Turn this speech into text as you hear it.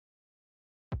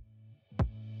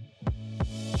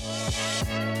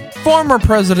Former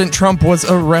President Trump was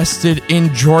arrested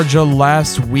in Georgia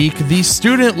last week. The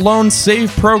student loan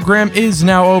save program is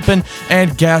now open,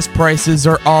 and gas prices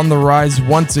are on the rise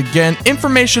once again.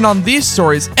 Information on these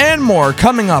stories and more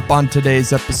coming up on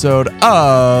today's episode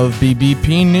of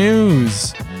BBP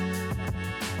News.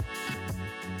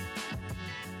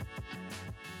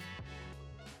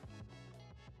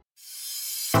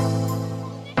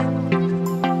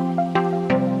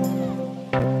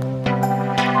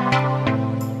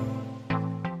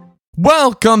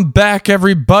 Welcome back,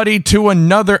 everybody, to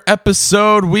another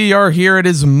episode. We are here. It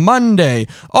is Monday,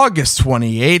 August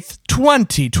 28th,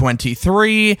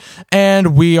 2023,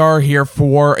 and we are here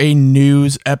for a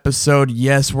news episode.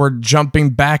 Yes, we're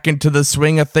jumping back into the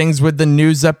swing of things with the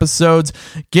news episodes,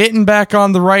 getting back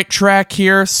on the right track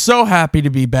here. So happy to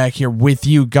be back here with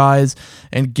you guys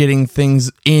and getting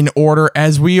things in order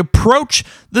as we approach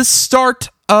the start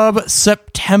of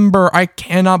September. I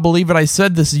cannot believe it. I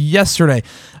said this yesterday,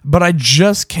 but I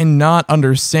just cannot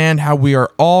understand how we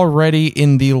are already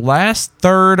in the last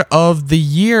third of the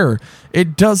year.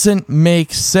 It doesn't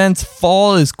make sense.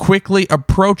 Fall is quickly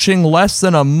approaching, less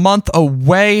than a month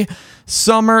away.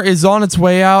 Summer is on its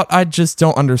way out. I just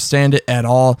don't understand it at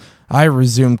all. I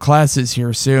resume classes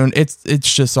here soon. It's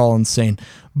just all insane.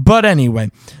 But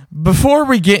anyway, before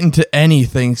we get into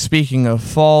anything, speaking of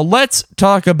fall, let's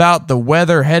talk about the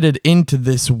weather headed into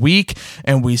this week.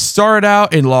 And we start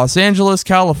out in Los Angeles,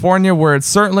 California, where it's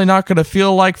certainly not going to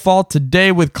feel like fall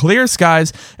today with clear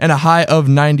skies and a high of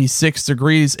 96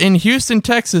 degrees. In Houston,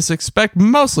 Texas, expect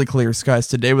mostly clear skies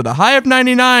today with a high of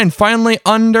 99, finally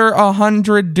under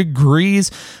 100 degrees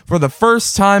for the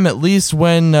first time, at least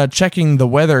when checking the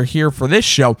weather here for this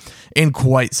show in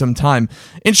quite some time.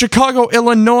 In Chicago,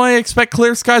 Illinois, expect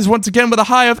clear skies once again with a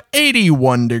high of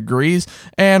 81 degrees.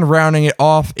 And rounding it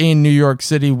off in New York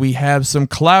City, we have some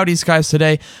cloudy skies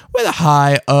today with a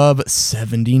high of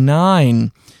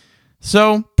 79.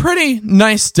 So pretty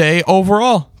nice day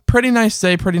overall. Pretty nice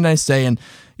day. And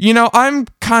you know, I'm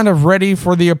kind of ready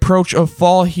for the approach of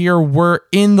fall here. We're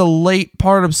in the late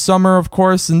part of summer, of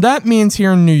course, and that means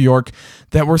here in New York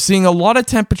that we're seeing a lot of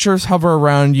temperatures hover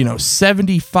around,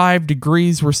 75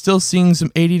 degrees. We're still seeing some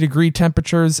 80-degree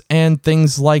temperatures and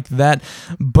things like that.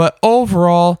 But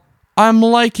overall, I'm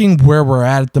liking where we're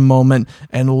at the moment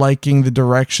and liking the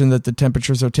direction that the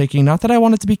temperatures are taking. Not that I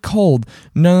want it to be cold.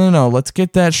 No. Let's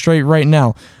get that straight right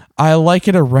now. I like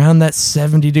it around that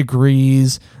 70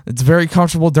 degrees. It's very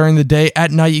comfortable during the day. At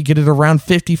night, you get it around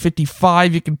 50,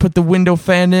 55. You can put the window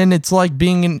fan in. It's like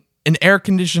being in an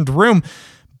air-conditioned room,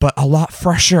 but a lot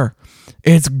fresher.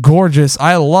 It's gorgeous.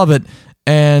 I love it.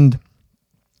 And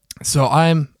so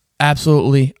I'm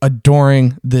absolutely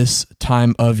adoring this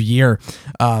time of year.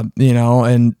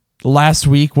 And last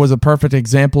week was a perfect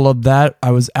example of that. I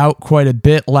was out quite a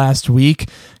bit last week.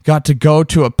 Got to go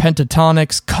to a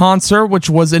Pentatonix concert,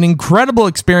 which was an incredible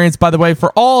experience, by the way,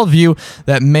 for all of you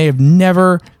that may have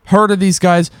never heard of these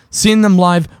guys, seen them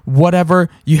live, whatever,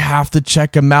 you have to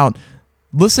check them out.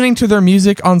 Listening to their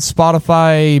music on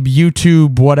Spotify,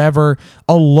 YouTube, whatever,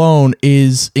 alone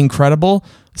is incredible.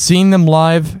 Seeing them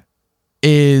live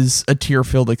is a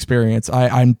tear-filled experience.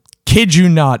 I'm kid you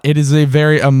not, it is a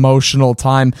very emotional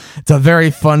time. It's a very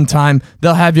fun time.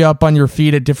 They'll have you up on your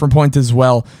feet at different points as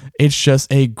well. It's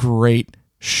just a great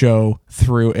show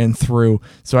through and through.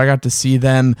 So I got to see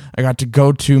them. I got to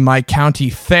go to my county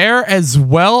fair as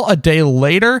well a day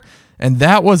later, and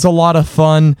that was a lot of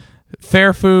fun.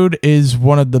 Fair food is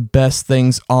one of the best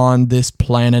things on this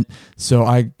planet. So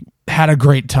I had a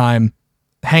great time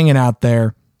hanging out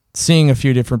there, seeing a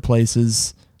few different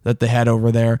places that they had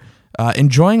over there.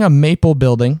 Enjoying a maple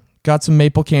building, got some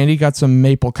maple candy, got some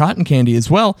maple cotton candy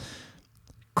as well.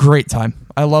 Great time.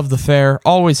 I love the fair,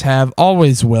 always have,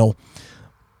 always will.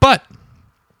 But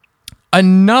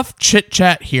enough chit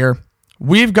chat here.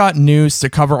 We've got news to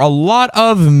cover, a lot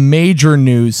of major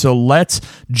news, so let's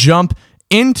jump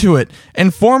into it.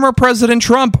 And former President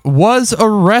Trump was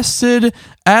arrested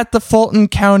at the Fulton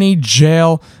County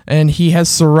Jail, and he has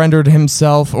surrendered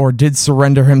himself, or did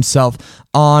surrender himself,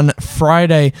 on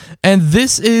Friday. And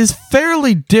this is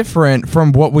fairly different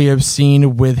from what we have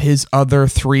seen with his other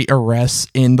 3 arrests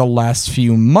in the last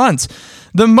few months.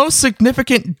 The most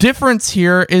significant difference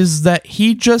here is that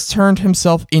he just turned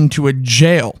himself into a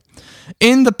jail.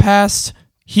 In the past,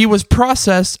 he was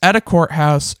processed at a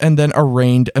courthouse and then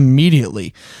arraigned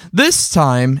immediately. This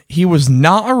time, he was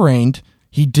not arraigned.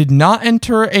 He did not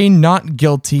enter a not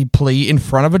guilty plea in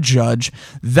front of a judge.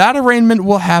 That arraignment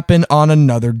will happen on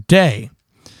another day.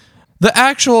 The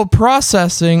actual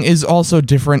processing is also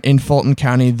different in Fulton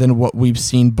County than what we've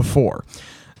seen before.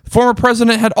 Former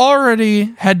president had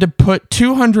already had to put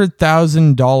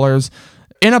 $200,000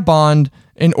 in a bond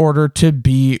in order to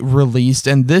be released,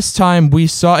 and this time we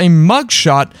saw a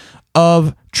mugshot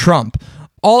of Trump.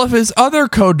 All of his other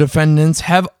co-defendants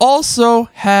have also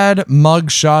had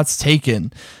mugshots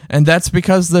taken, and that's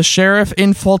because the sheriff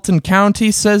in Fulton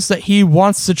County says that he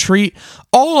wants to treat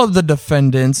all of the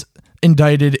defendants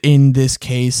indicted in this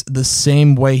case the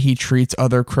same way he treats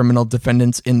other criminal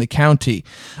defendants in the county.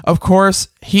 Of course,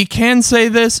 he can say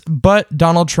this, but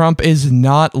Donald Trump is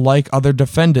not like other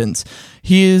defendants.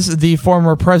 He is the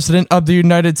former president of the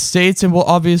United States and will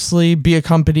obviously be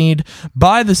accompanied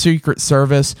by the Secret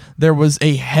Service. There was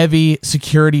a heavy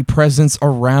security presence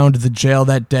around the jail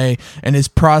that day, and his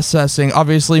processing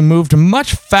obviously moved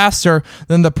much faster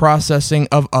than the processing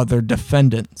of other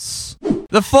defendants.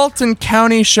 The Fulton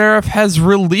County Sheriff has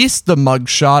released the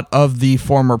mugshot of the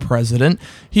former president.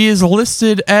 He is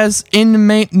listed as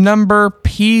inmate number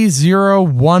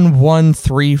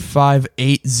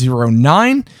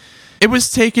P01135809. It was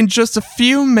taken just a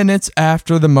few minutes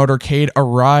after the motorcade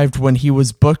arrived when he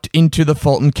was booked into the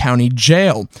Fulton County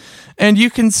Jail. And you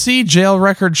can see jail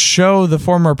records show the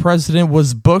former president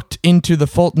was booked into the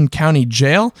Fulton County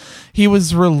Jail. He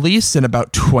was released in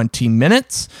about 20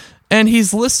 minutes. And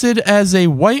he's listed as a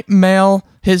white male.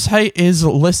 His height is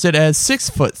listed as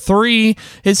 6'3".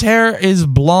 His hair is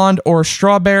blonde or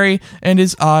strawberry, and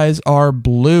his eyes are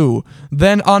blue.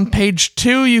 Then on page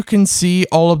 2, you can see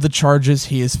all of the charges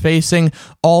he is facing,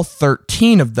 all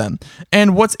 13 of them.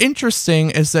 And what's interesting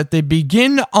is that they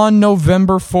begin on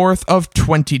November 4th of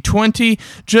 2020,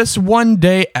 just one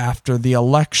day after the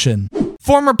election.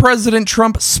 Former President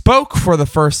Trump spoke for the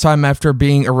first time after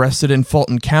being arrested in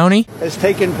Fulton County. Has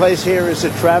taken place here is a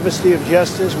travesty of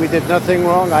justice. We did nothing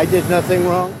wrong. I did nothing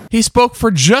wrong. He spoke for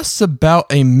just about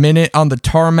a minute on the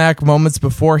tarmac moments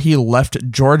before he left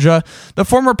Georgia. The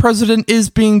former president is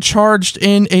being charged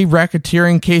in a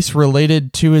racketeering case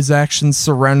related to his actions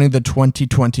surrounding the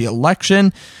 2020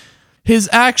 election. His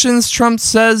actions, Trump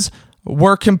says,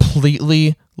 were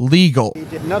completely legal. He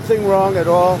did nothing wrong at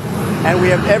all, and we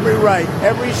have every right,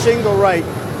 every single right,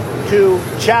 to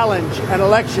challenge an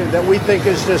election that we think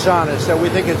is dishonest, that we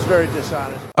think is very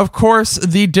dishonest. Of course,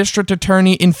 the district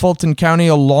attorney in Fulton County,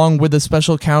 along with the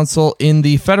special counsel in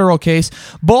the federal case,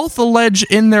 both allege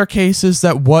in their cases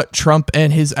that what Trump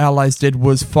and his allies did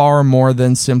was far more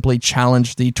than simply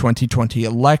challenge the 2020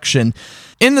 election.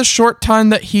 In the short time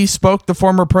that he spoke, the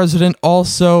former president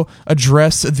also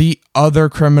addressed the other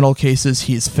criminal cases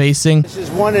he's facing. This is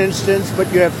one instance,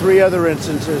 but you have 3 other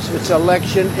instances. It's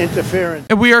election interference.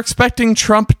 And we are expecting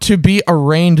Trump to be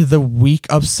arraigned the week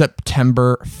of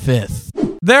September 5th.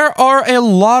 There are a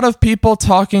lot of people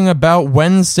talking about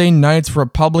Wednesday night's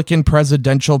Republican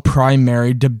presidential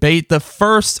primary debate, the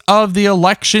first of the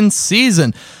election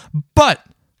season. But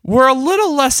we're a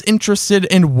little less interested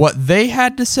in what they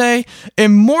had to say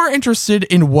and more interested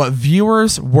in what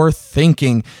viewers were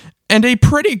thinking. And a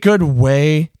pretty good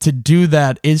way to do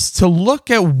that is to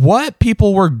look at what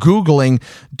people were Googling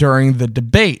during the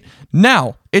debate.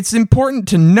 Now, it's important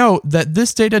to note that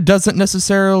this data doesn't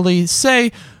necessarily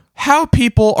say how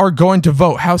people are going to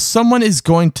vote, how someone is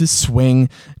going to swing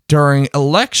during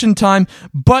election time,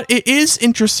 but it is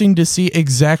interesting to see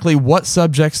exactly what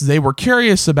subjects they were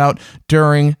curious about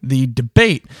during the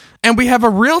debate. And we have a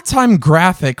real-time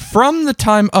graphic from the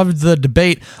time of the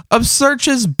debate of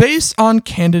searches based on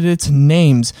candidates'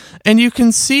 names. And you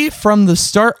can see from the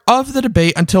start of the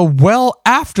debate until well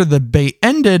after the debate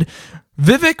ended,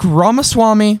 Vivek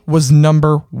Ramaswamy was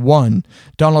number 1.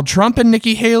 Donald Trump and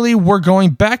Nikki Haley were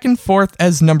going back and forth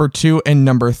as number 2 and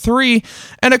number 3.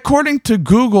 And according to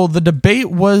Google, the debate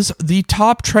was the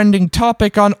top trending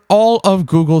topic on all of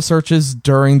Google searches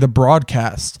during the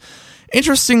broadcast.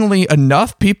 Interestingly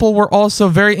enough, people were also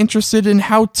very interested in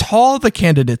how tall the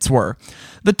candidates were.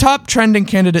 The top trending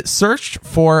candidate searched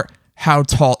for how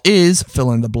tall is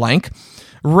fill in the blank,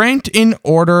 ranked in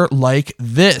order like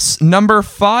this. Number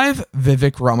 5,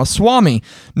 Vivek Ramaswamy.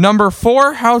 Number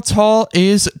 4, how tall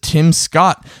is Tim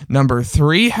Scott. Number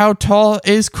 3, how tall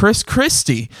is Chris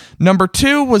Christie. Number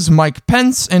 2 was Mike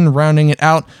Pence, and rounding it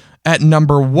out at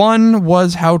number 1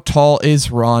 was how tall is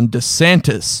Ron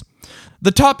DeSantis. The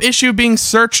top issue being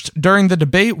searched during the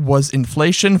debate was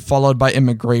inflation, followed by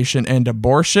immigration and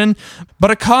abortion, but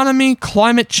economy,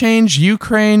 climate change,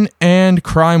 Ukraine, and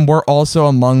crime were also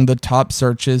among the top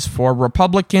searches for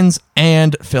Republicans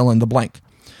and fill in the blank.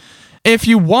 If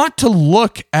you want to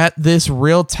look at this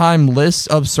real-time list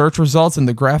of search results and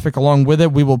the graphic along with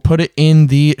it, we will put it in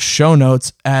the show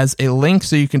notes as a link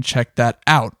so you can check that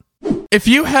out. If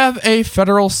you have a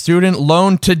federal student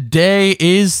loan, today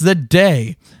is the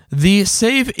day. The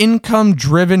Save Income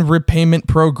Driven Repayment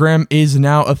Program is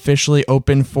now officially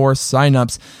open for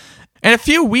signups. And a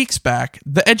few weeks back,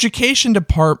 the Education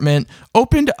Department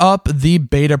opened up the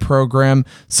beta program,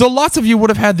 so lots of you would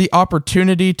have had the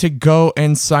opportunity to go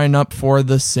and sign up for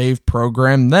the Save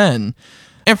program then.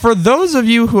 And for those of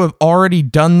you who have already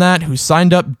done that, who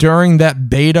signed up during that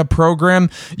beta program,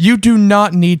 you do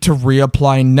not need to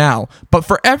reapply now. But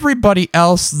for everybody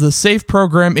else, the SAVE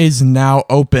program is now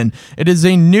open. It is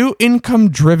a new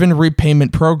income-driven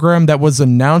repayment program that was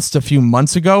announced a few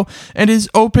months ago and is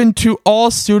open to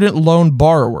all student loan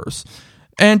borrowers.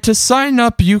 And to sign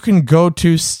up, you can go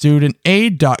to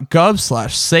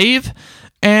studentaid.gov/save.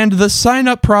 And the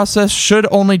sign-up process should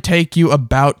only take you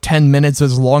about 10 minutes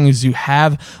as long as you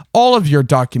have all of your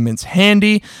documents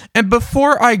handy. And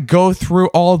before I go through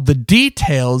all of the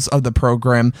details of the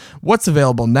program, what's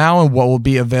available now and what will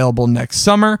be available next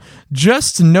summer,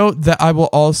 just note that I will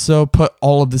also put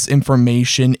all of this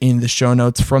information in the show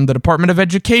notes from the Department of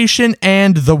Education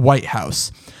and the White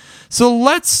House. So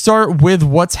let's start with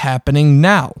what's happening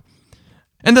now.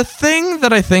 And the thing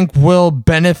that I think will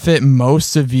benefit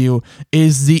most of you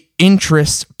is the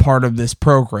interest part of this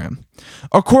program.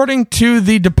 According to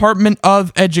the Department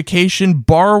of Education,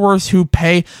 borrowers who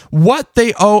pay what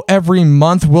they owe every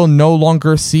month will no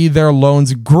longer see their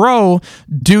loans grow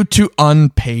due to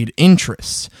unpaid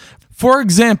interest. For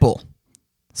example,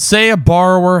 say a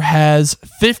borrower has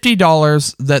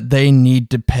 $50 that they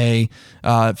need to pay,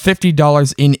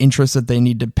 $50 in interest that they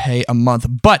need to pay a month,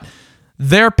 but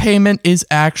their payment is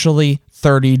actually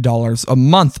 $30 a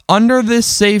month. Under this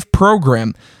SAVE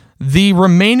program, the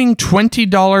remaining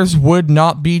 $20 would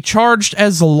not be charged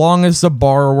as long as the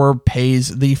borrower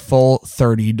pays the full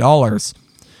 $30.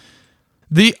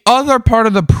 The other part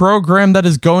of the program that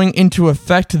is going into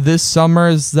effect this summer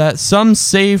is that some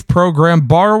SAVE program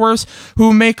borrowers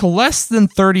who make less than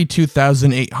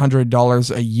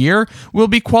 $32,800 a year will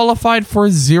be qualified for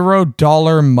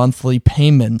 $0 monthly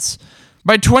payments.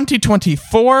 By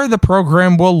 2024, the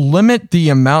program will limit the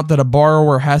amount that a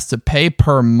borrower has to pay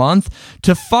per month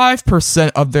to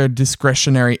 5% of their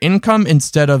discretionary income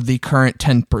instead of the current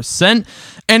 10%.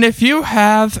 And if you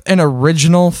have an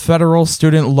original federal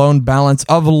student loan balance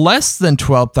of less than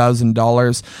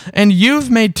 $12,000 and you've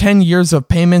made 10 years of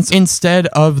payments instead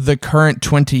of the current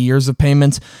 20 years of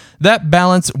payments, that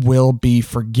balance will be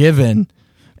forgiven.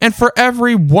 And for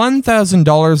every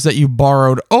 $1,000 that you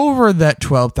borrowed over that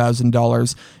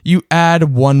 $12,000, you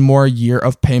add one more year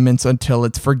of payments until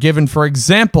it's forgiven. For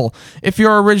example, if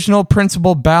your original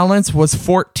principal balance was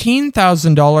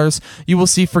 $14,000, you will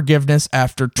see forgiveness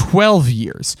after 12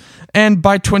 years. And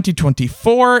by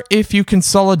 2024, if you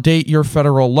consolidate your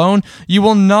federal loan, you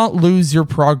will not lose your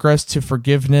progress to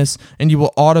forgiveness, and you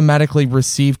will automatically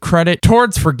receive credit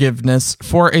towards forgiveness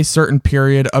for a certain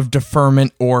period of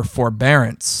deferment or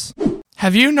forbearance.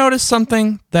 Have you noticed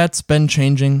something that's been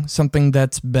changing? Something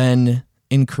that's been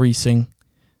increasing?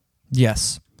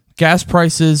 Yes. Gas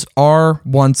prices are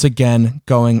once again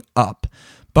going up.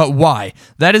 But why?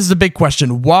 That is the big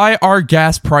question. Why are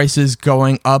gas prices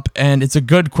going up? And it's a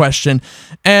good question.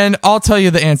 And I'll tell you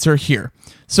the answer here.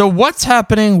 So what's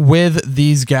happening with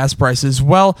these gas prices?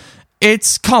 Well,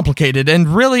 it's complicated,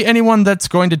 and really anyone that's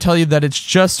going to tell you that it's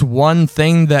just one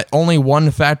thing, that only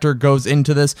one factor goes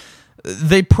into this,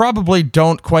 they probably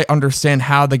don't quite understand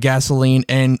how the gasoline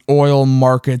and oil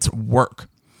markets work.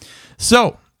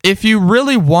 So, if you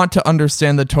really want to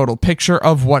understand the total picture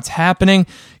of what's happening,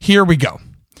 here we go.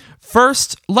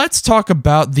 First, let's talk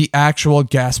about the actual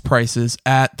gas prices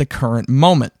at the current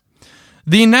moment.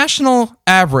 The national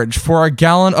average for a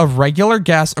gallon of regular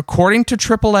gas, according to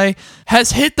AAA,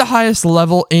 has hit the highest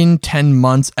level in 10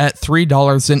 months at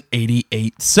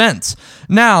 $3.88.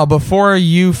 Now, before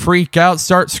you freak out,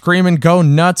 start screaming, go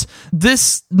nuts,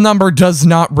 this number does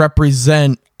not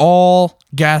represent all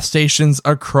gas stations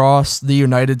across the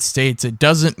United States. It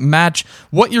doesn't match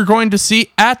what you're going to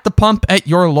see at the pump at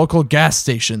your local gas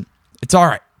station. It's all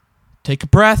right. Take a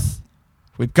breath.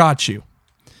 We've got you.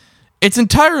 It's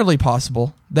entirely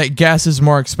possible that gas is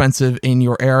more expensive in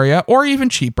your area or even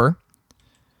cheaper.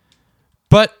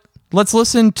 But let's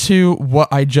listen to what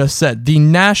I just said. The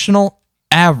national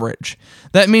average.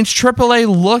 That means AAA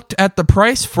looked at the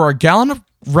price for a gallon of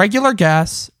regular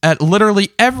gas at literally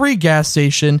every gas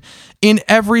station in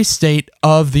every state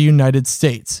of the United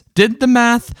States, did the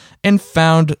math, and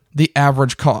found the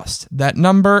average cost. That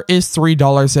number is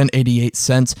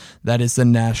 $3.88. That is the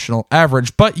national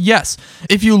average. But yes,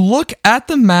 if you look at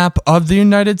the map of the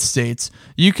United States,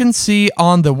 you can see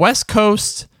on the West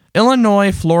Coast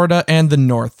Illinois, Florida, and the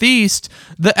Northeast,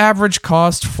 the average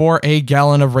cost for a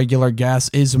gallon of regular gas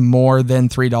is more than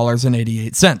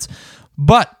 $3.88.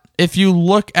 But if you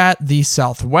look at the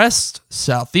Southwest,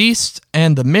 Southeast,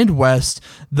 and the Midwest,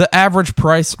 the average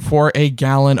price for a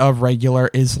gallon of regular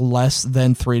is less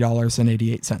than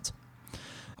 $3.88.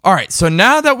 All right, so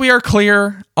now that we are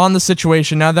clear on the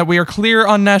situation, now that we are clear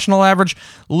on national average,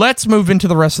 let's move into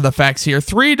the rest of the facts here.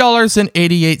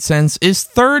 $3.88 is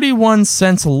 31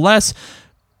 cents less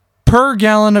per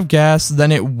gallon of gas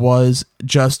than it was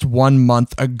just 1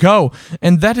 month ago,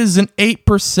 and that is an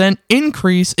 8%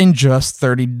 increase in just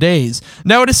 30 days.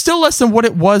 Now, it is still less than what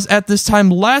it was at this time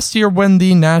last year when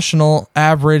the national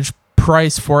average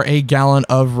price for a gallon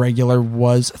of regular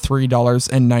was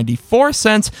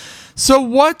 $3.94. So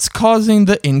what's causing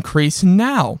the increase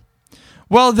now?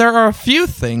 Well, there are a few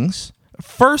things.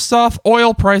 First off,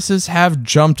 oil prices have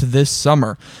jumped this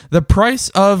summer. The price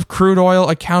of crude oil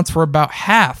accounts for about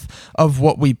half of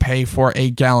what we pay for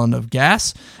a gallon of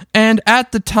gas. And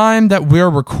at the time that we're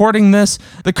recording this,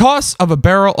 the cost of a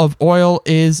barrel of oil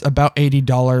is about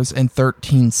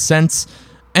 $80.13.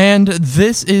 And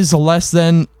this is less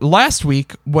than last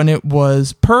week when it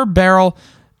was per barrel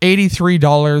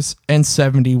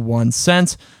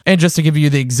 $83.71. And just to give you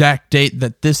the exact date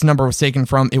that this number was taken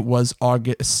from, it was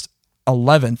August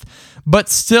 11th. But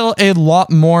still a lot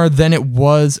more than it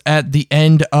was at the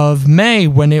end of May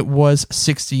when it was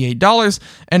 $68.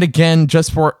 And again,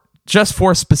 just for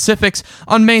specifics,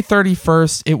 on May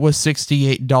 31st, it was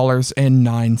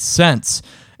 $68.09.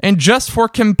 And just for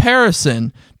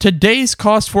comparison, today's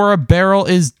cost for a barrel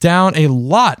is down a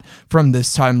lot from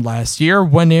this time last year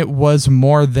when it was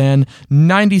more than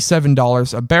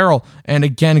 $97 a barrel. And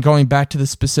again, going back to the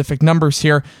specific numbers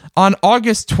here, on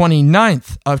August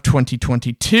 29th of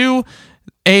 2022,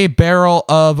 a barrel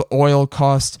of oil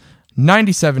cost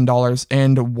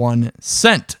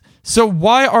 $97.01. So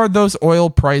why are those oil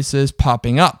prices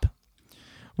popping up?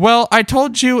 Well, I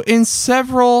told you in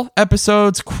several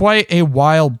episodes quite a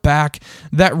while back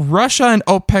that Russia and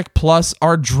OPEC Plus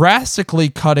are drastically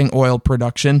cutting oil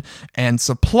production and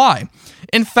supply.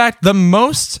 In fact, the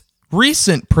most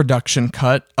recent production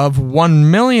cut of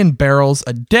 1 million barrels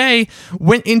a day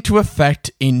went into effect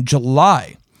in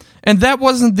July. And that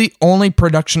wasn't the only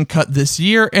production cut this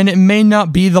year, and it may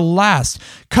not be the last.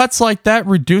 Cuts like that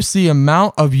reduce the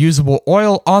amount of usable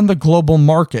oil on the global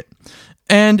market.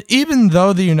 And even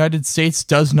though the United States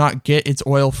does not get its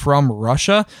oil from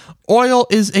Russia, oil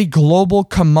is a global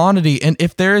commodity, and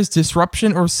if there is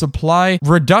disruption or supply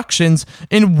reductions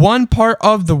in one part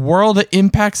of the world, it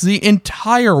impacts the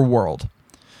entire world.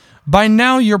 By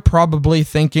now, you're probably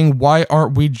thinking, why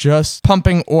aren't we just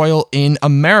pumping oil in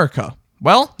America?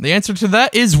 Well, the answer to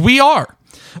that is we are.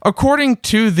 According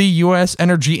to the U.S.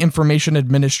 Energy Information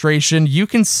Administration, you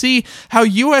can see how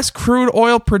U.S. crude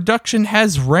oil production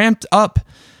has ramped up.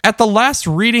 At the last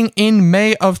reading in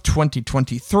May of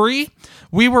 2023,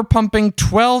 we were pumping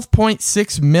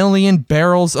 12.6 million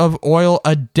barrels of oil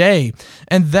a day,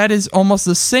 and that is almost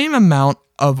the same amount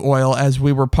of oil as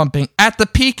we were pumping at the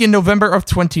peak in November of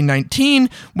 2019,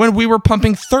 when we were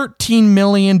pumping 13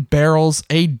 million barrels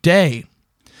a day.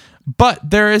 But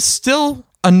there is still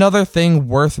another thing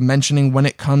worth mentioning when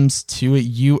it comes to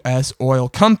U.S. oil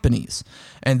companies,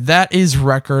 and that is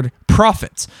record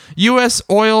profits. U.S.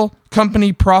 oil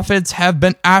company profits have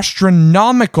been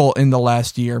astronomical in the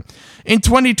last year. In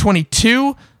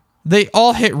 2022, they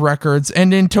all hit records,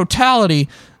 and in totality,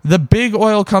 the big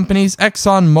oil companies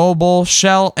ExxonMobil,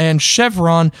 Shell, and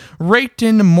Chevron raked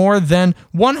in more than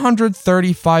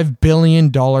 $135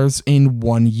 billion in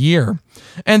 1 year.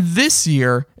 And this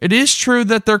year, it is true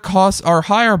that their costs are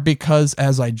higher because,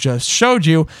 as I just showed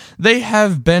you, they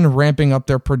have been ramping up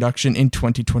their production in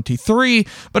 2023,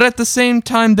 but at the same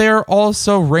time, they are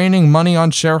also raining money on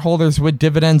shareholders with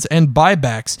dividends and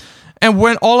buybacks. And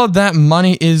when all of that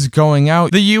money is going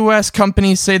out, the U.S.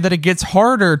 companies say that it gets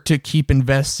harder to keep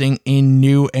investing in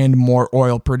new and more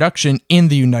oil production in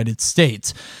the United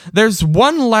States. There's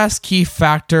one last key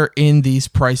factor in these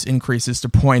price increases to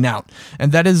point out,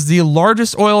 and that is the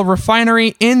largest oil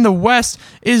refinery in the West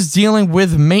is dealing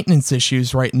with maintenance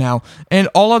issues right now, and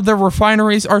all of the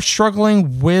refineries are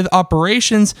struggling with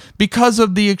operations because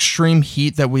of the extreme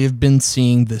heat that we have been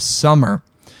seeing this summer.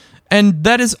 And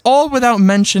that is all without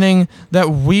mentioning that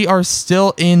we are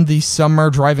still in the summer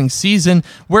driving season,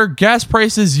 where gas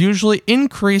prices usually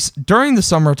increase during the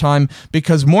summertime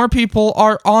because more people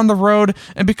are on the road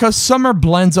and because summer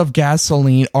blends of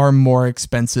gasoline are more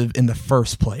expensive in the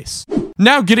first place.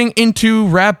 Now getting into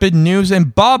rapid news,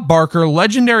 and Bob Barker,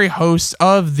 legendary host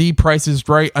of The Price is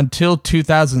Right until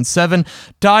 2007,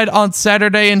 died on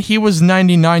Saturday and he was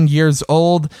 99 years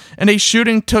old. And a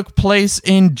shooting took place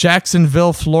in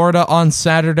Jacksonville, Florida on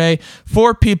Saturday.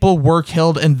 4 people were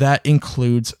killed and that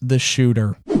includes the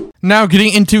shooter. Now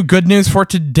getting into good news for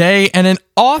today, and an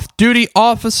off-duty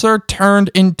officer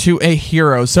turned into a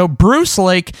hero. So Bruce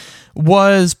Lake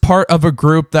was part of a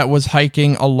group that was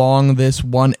hiking along this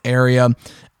one area,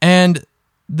 and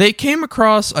they came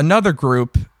across another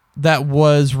group that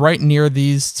was right near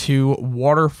these 2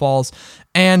 waterfalls,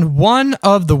 and one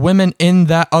of the women in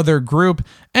that other group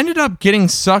ended up getting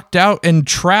sucked out and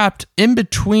trapped in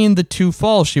between the 2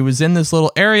 falls. She was in this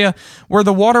little area where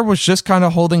the water was just kind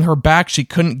of holding her back. She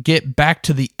couldn't get back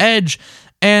to the edge,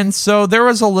 and so there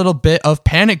was a little bit of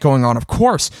panic going on, of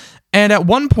course. And at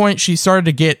one point, she started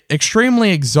to get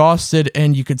extremely exhausted,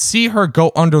 and you could see her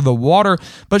go under the water,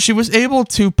 but she was able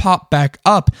to pop back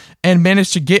up and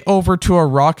managed to get over to a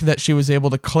rock that she was able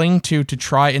to cling to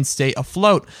try and stay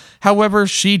afloat. However,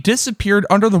 she disappeared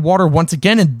under the water once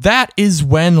again, and that is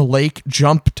when Lake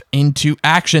jumped into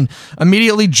action,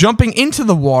 immediately jumping into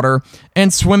the water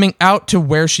and swimming out to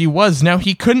where she was. Now,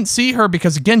 he couldn't see her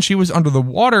because, again, she was under the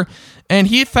water, and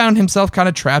he found himself kind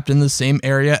of trapped in the same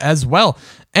area as well.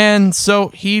 And so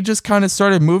he just kind of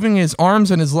started moving his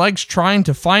arms and his legs trying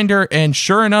to find her, and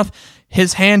sure enough,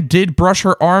 his hand did brush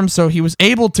her arm, so he was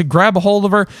able to grab a hold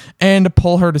of her and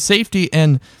pull her to safety.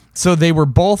 And so they were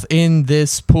both in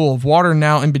this pool of water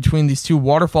now in between these 2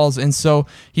 waterfalls, and so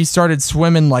he started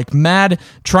swimming like mad,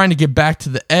 trying to get back to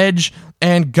the edge,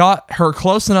 and got her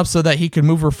close enough so that he could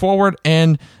move her forward,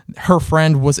 and her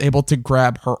friend was able to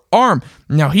grab her arm.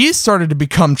 Now, he started to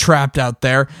become trapped out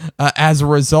there. As a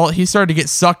result, he started to get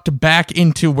sucked back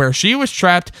into where she was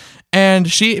trapped,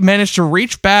 and she managed to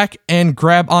reach back and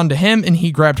grab onto him, and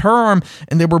he grabbed her arm,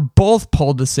 and they were both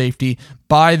pulled to safety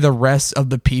by the rest of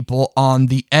the people on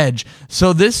the edge.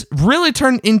 So this really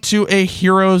turned into a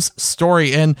hero's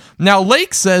story. And now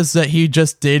Lake says that he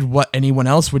just did what anyone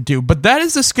else would do, but that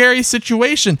is a scary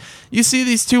situation. You see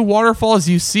these 2 waterfalls,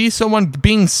 you see someone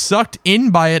being sucked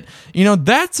in by it. You know,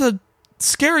 that's a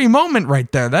scary moment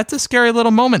right there. That's a scary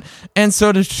little moment. And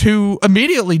so to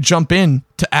immediately jump in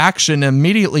to action,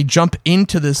 immediately jump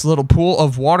into this little pool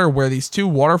of water where these 2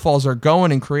 waterfalls are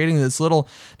going and creating this little,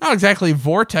 not exactly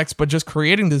vortex, but just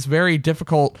creating this very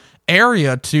difficult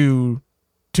area to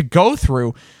go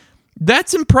through.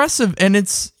 That's impressive and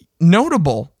it's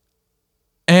notable.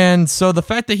 And so the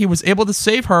fact that he was able to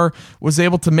save her, was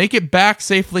able to make it back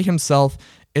safely himself,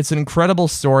 it's an incredible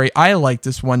story. I like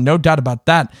this one, no doubt about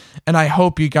that. And I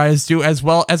hope you guys do as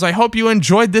well, as I hope you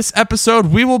enjoyed this episode.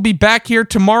 We will be back here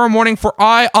tomorrow morning for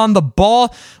Eye on the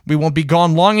Ball. We won't be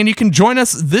gone long, and you can join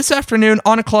us this afternoon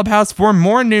on a Clubhouse for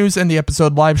more news and the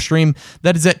episode live stream.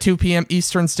 That is at 2 p.m.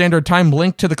 Eastern Standard Time.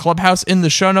 Link to the Clubhouse in the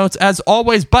show notes as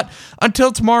always. But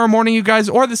until tomorrow morning, you guys,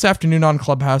 or this afternoon on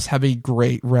Clubhouse, have a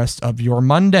great rest of your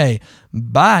Monday.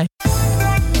 Bye.